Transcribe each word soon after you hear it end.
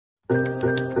Down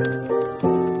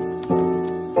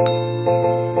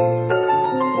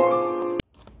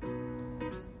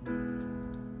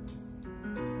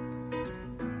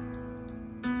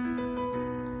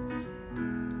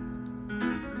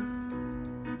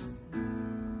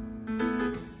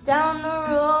the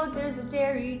road there's a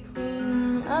Dairy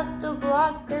Queen. Up the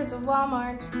block there's a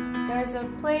Walmart. There's a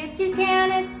place you can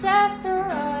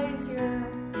accessorize your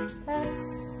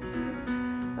pets.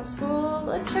 A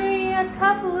school, a tree, a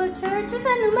couple of churches,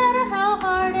 and no matter how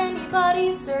hard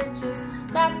anybody searches,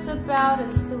 that's about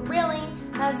as thrilling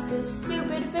as this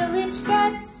stupid village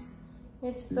gets.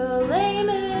 It's the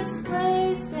lamest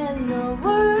place in the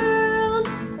world,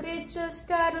 but it just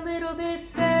got a little bit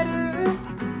better.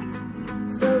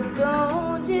 So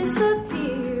don't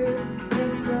disappear.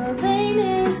 It's the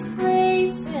lamest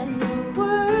place in the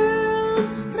world,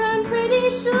 but I'm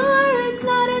pretty sure it's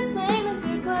not as lame as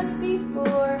it was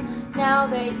before, now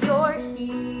that you're here.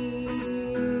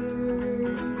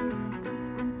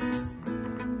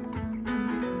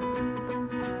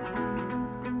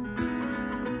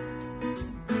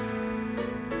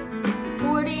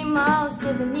 40 miles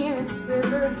to the nearest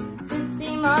river,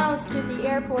 60 miles to the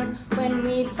airport. When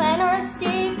we plan our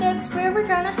escape, that's where we're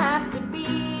gonna have to be.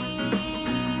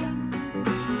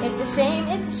 It's a shame,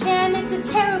 it's a sham, it's a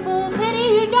terrible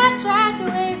pity you got dragged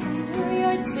away from New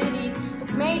York City.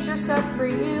 It's major suck for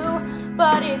you,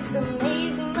 but it's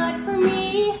amazing luck for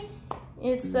me.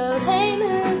 It's the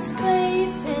lamest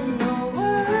place in the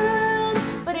world,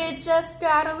 but it just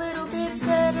got a little bit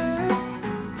better.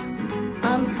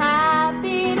 I'm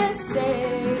happy to say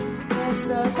it's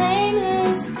the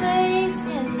lamest place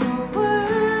in the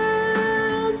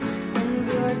world,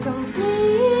 and you're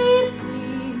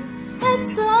completely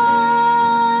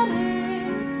exotic,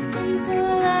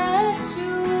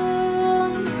 intellectual,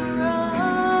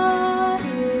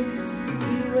 neurotic.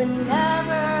 You would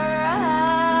never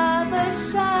have a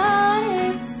shot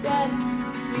except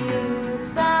you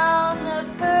found the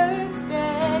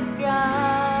perfect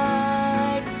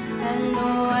guy. And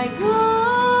though I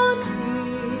don't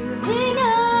really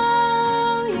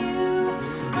know you,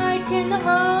 I can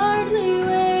hardly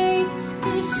wait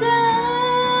to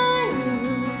show you.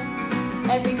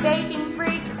 Every bacon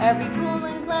freak, every fool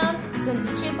and clown, since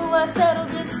Chippewa settled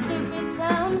this stupid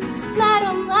town, let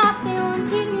 'em laugh, they won't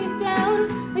keep me down,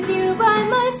 with you by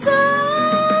my side.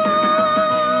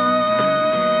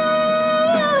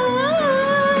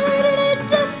 And it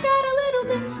just got a little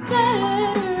bit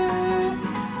better.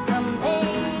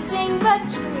 Amazing but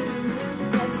true.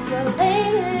 It's the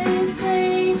lamest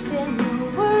place in the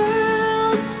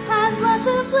world. Has lots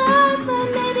of flaws, but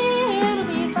maybe it'll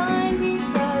be fine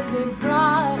because it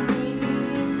brought me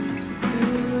to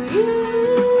you.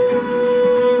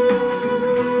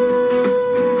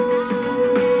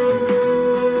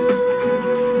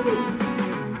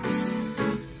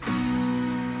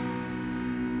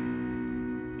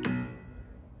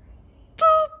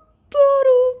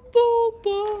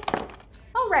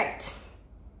 Alright.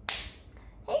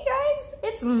 Hey guys,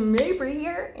 it's Mabry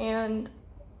here, and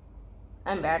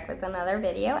I'm back with another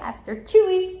video after 2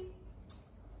 weeks.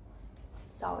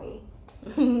 Sorry.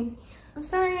 I'm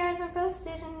sorry I haven't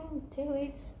posted in 2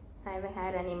 weeks. I haven't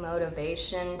had any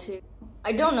motivation to.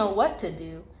 I don't know what to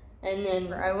do. And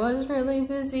then I was really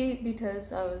busy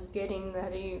because I was getting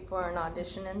ready for an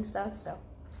audition and stuff, so.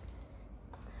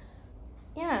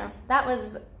 Yeah, that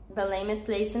was the lamest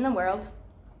place in the world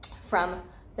from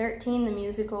 13 the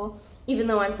musical. Even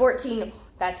though I'm 14,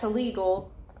 that's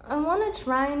illegal. I want to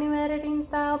try a new editing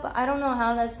style, but I don't know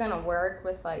how that's gonna work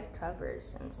with like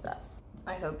covers and stuff.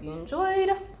 I hope you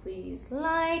enjoyed. Please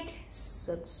like,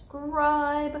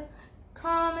 subscribe,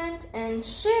 comment, and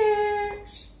share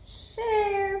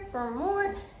for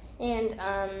more. And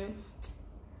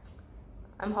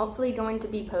I'm hopefully going to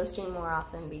be posting more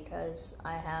often because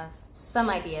I have some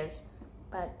ideas,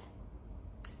 but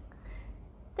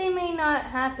they may not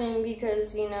happen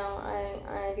because, you know,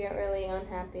 I get really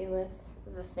unhappy with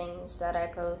the things that I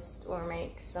post or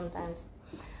make sometimes.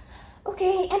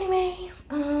 Okay, anyway,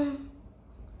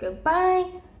 goodbye.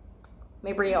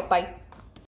 Mabry out, bye.